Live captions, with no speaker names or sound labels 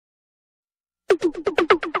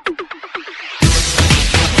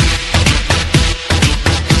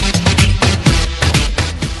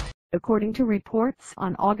According to reports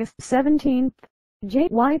on August 17,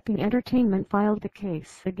 JYP Entertainment filed the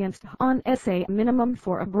case against Han S.A. Minimum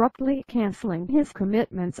for abruptly cancelling his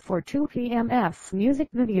commitments for 2PM's music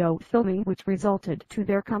video filming, which resulted to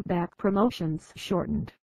their comeback promotions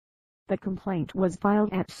shortened. The complaint was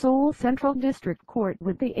filed at Seoul Central District Court,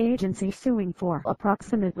 with the agency suing for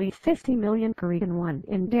approximately 50 million Korean won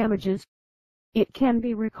in damages. It can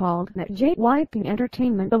be recalled that JYP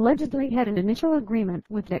Entertainment allegedly had an initial agreement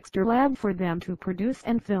with Dexter Lab for them to produce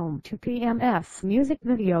and film 2PM's music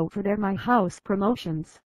video for their My House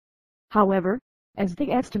promotions. However, as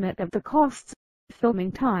the estimate of the costs,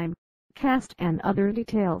 filming time, cast and other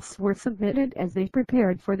details were submitted as they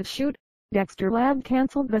prepared for the shoot, Dexter Lab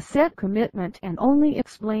cancelled the set commitment and only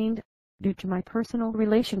explained, "Due to my personal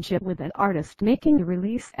relationship with an artist making the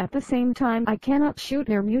release at the same time, I cannot shoot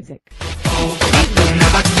their music."